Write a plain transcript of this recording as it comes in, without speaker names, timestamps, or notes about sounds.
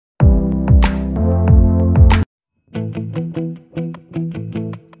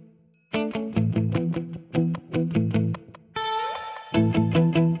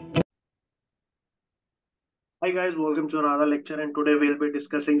Hi guys, welcome to another lecture, and today we'll be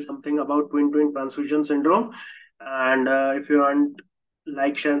discussing something about twin transfusion syndrome. And if you want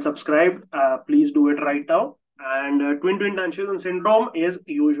like, share, and subscribe, please do it right now. And twin transfusion syndrome is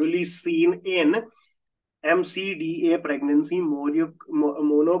usually seen in MCDA pregnancy,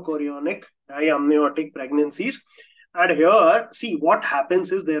 monochorionic diamniotic pregnancies. And here, see what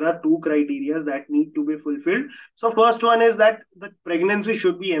happens is there are two criteria that need to be fulfilled. So first one is that the pregnancy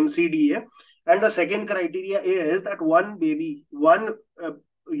should be MCDA. And the second criteria is that one baby, one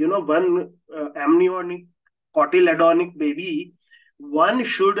amniotic cotyledonic baby, one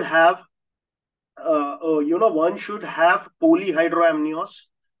should have polyhydramnios,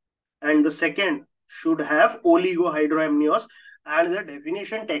 and the second should have oligohydramnios. And the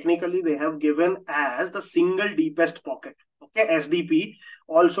definition technically they have given as the single deepest pocket, okay, SDP,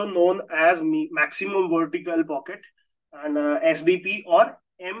 also known as maximum vertical pocket, and SDP or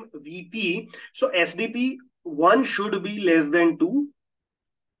MVP. So SDP, one should be less than 2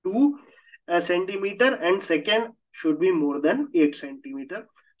 centimeter, and second should be more than 8 centimeter.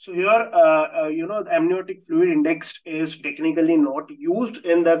 So here, amniotic fluid index is technically not used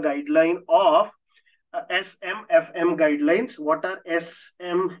in the guideline of SMFM guidelines. What are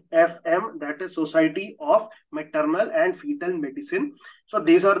SMFM? That is Society of Maternal and Fetal Medicine. So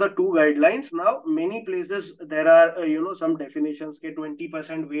these are the two guidelines. Now, many places there are, some definitions,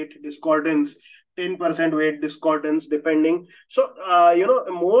 20% weight discordance, 10% weight discordance, depending. So,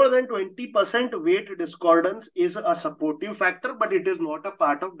 more than 20% weight discordance is a supportive factor, but it is not a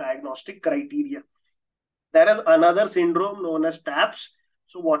part of diagnostic criteria. There is another syndrome known as TAPS.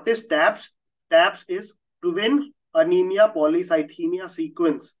 So what is TAPS? TAPS is twin anemia polycythemia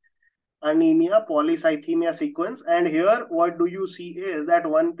sequence. Anemia polycythemia sequence. And here what do you see is that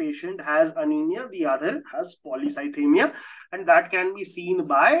one patient has anemia, the other has polycythemia. And that can be seen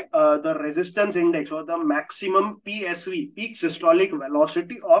by the resistance index or the maximum PSV, peak systolic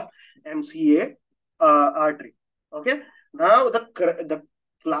velocity of MCA artery. Okay. Now the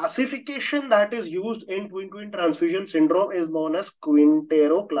classification that is used in twin transfusion syndrome is known as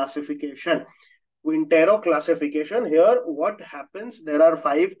Quintero classification. Quintero classification. Here, what happens? There are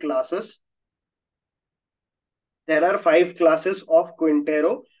 5 classes. There are 5 classes of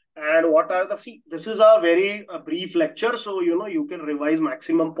Quintero. And what are the... See, this is a very brief lecture. So, you can revise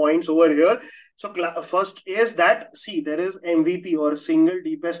maximum points over here. So, first is that, see, there is MVP or single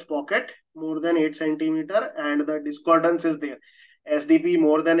deepest pocket, more than 8 centimeter, and the discordance is there. SDP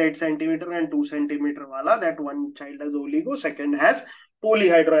more than 8 centimeter and 2 centimeter wala, that one child has oligo, second has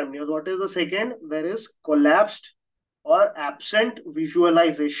polyhydramnios. What is the second? There is collapsed or absent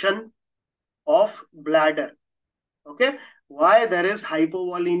visualization of bladder. Okay. Why? There is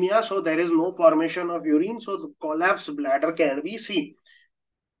hypovolemia, so there is no formation of urine, so the collapsed bladder can be seen.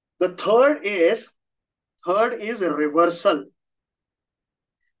 The third is reversal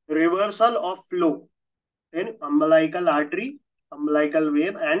of flow in umbilical artery, umbilical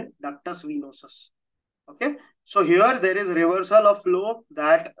vein, and ductus venosus. Okay. So here there is reversal of flow,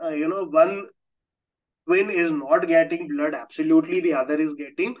 that, one twin is not getting blood, absolutely, the other is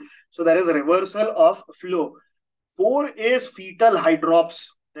getting. So there is reversal of flow. 4 is fetal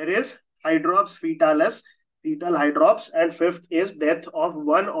hydrops. There is hydrops fetalis, fetal hydrops. And 5th is death of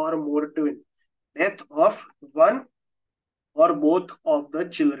one or more twin. Death of one or both of the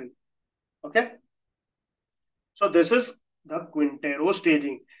children. Okay. So this is the Quintero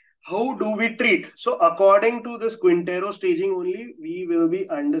staging. How do we treat? So according to this Quintero staging only, we will be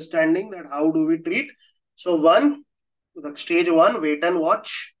understanding that how do we treat. So the stage 1, wait and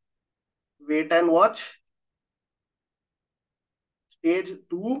watch. Wait and watch. Stage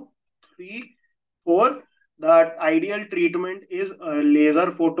 2, 3, 4. The ideal treatment is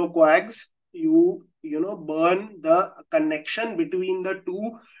laser photocoags. You burn the connection between the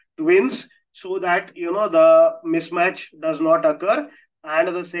two twins so that, the mismatch does not occur. And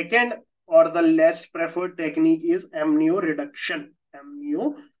the second or the less preferred technique is amnioreduction.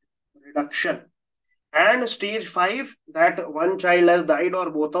 And stage 5, that one child has died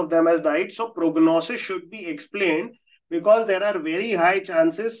or both of them has died. So prognosis should be explained, because there are very high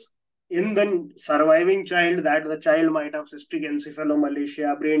chances in the surviving child that the child might have cystic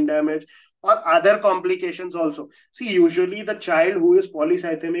encephalomalacia, brain damage, or other complications also. See, usually the child who is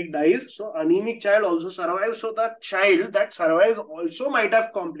polycythemic dies, so anemic child also survives. So the child that survives also might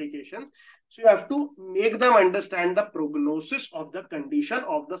have complications. So you have to make them understand the prognosis of the condition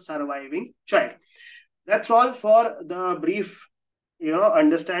of the surviving child. That's all for the brief,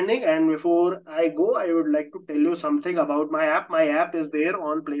 understanding. And before I go, I would like to tell you something about my app. My app is there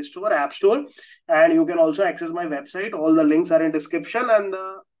on Play Store, App Store, and you can also access my website. All the links are in description, and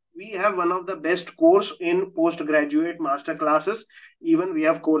the we have one of the best course in postgraduate master classes. Even we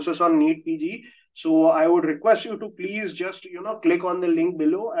have courses on neetpg. So I would request you to please just, click on the link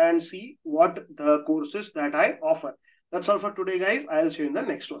below and see what the courses that I offer. That's all for today, guys. I'll see you in the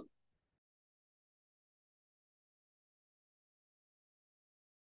next one.